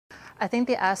I think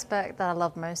the aspect that I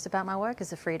love most about my work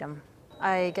is the freedom.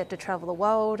 I get to travel the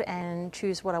world and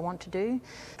choose what I want to do.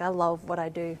 I love what I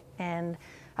do, and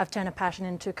I've turned a passion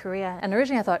into a career. And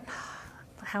originally I thought,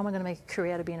 how am I going to make a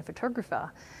career out of being a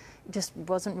photographer? It just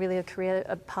wasn't really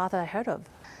a path I heard of.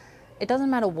 It doesn't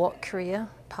matter what career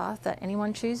path that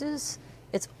anyone chooses,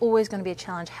 it's always going to be a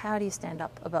challenge. How do you stand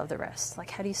up above the rest? Like,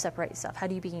 how do you separate yourself? How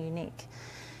do you be unique?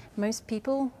 Most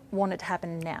people want it to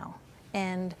happen now.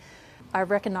 And I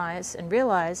recognize and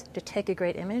realize to take a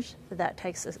great image, that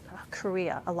takes a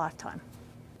career, a lifetime.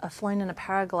 I've flown in a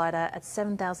paraglider at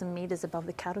 7,000 meters above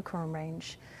the Karakoram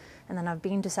range. And then I've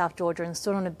been to South Georgia and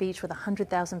stood on a beach with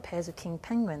 100,000 pairs of king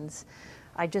penguins.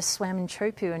 I just swam in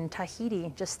Chopu in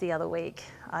Tahiti just the other week.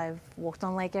 I've walked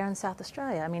on Lake Eyre in South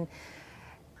Australia. I mean,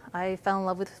 I fell in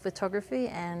love with photography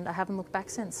and I haven't looked back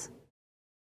since.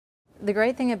 The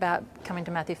great thing about coming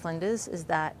to Matthew Flinders is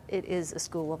that it is a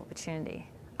school of opportunity.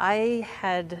 I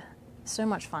had so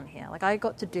much fun here. Like, I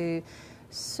got to do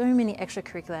so many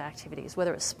extracurricular activities,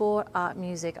 whether it's sport, art,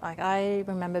 music. I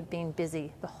remember being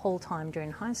busy the whole time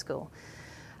during high school.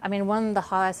 I mean, one of the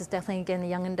highlights is definitely getting the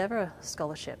Young Endeavour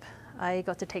scholarship. I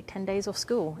got to take 10 days off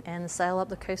school and sail up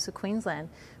the coast of Queensland,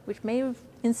 which may have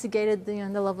instigated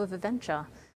the love of adventure.